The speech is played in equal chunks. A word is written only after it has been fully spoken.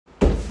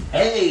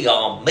Hey,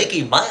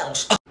 Mickey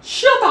Mouse.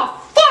 Shut the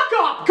fuck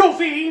up,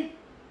 Goofy!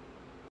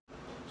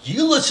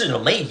 You listen to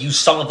me, you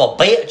son of a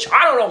bitch.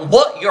 I don't know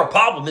what your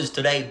problem is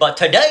today, but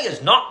today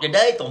is not the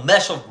day to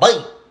mess with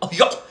me.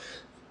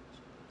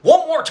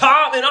 One more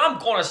time and I'm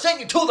gonna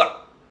send you to the...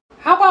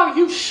 How about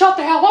you shut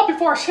the hell up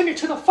before I send you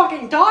to the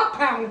fucking dog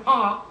pound,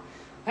 huh?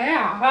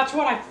 Yeah, that's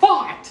what I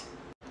thought.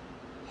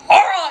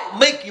 Alright,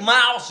 Mickey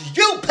Mouse,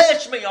 you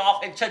pissed me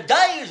off and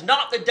today is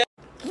not the day...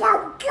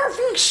 Yo,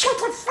 Goofy, shut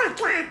the fuck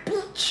up,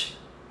 bitch.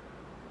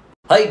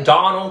 Hey,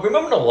 Donald,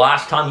 remember the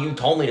last time you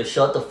told me to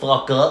shut the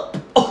fuck up?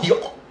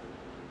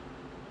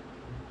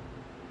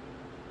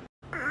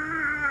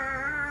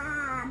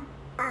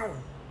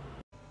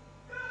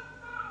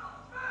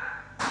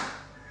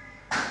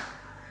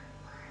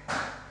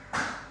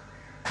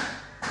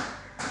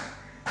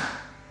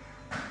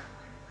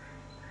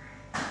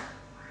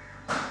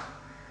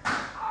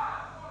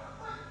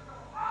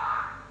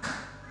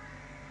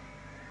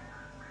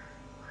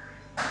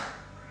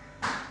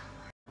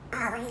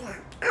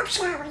 I'm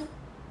sorry.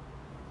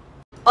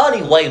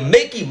 Anyway,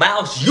 Mickey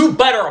Mouse, you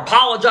better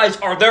apologize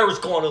or there's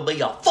gonna be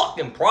a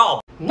fucking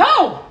problem.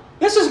 No!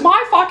 This is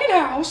my fucking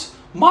house,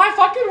 my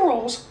fucking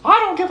rules. I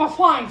don't give a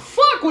flying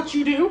fuck what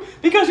you do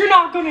because you're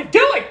not gonna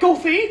do it,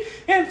 Goofy.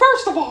 And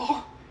first of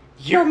all,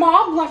 your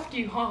mom left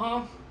you,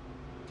 huh?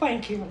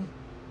 Thank you.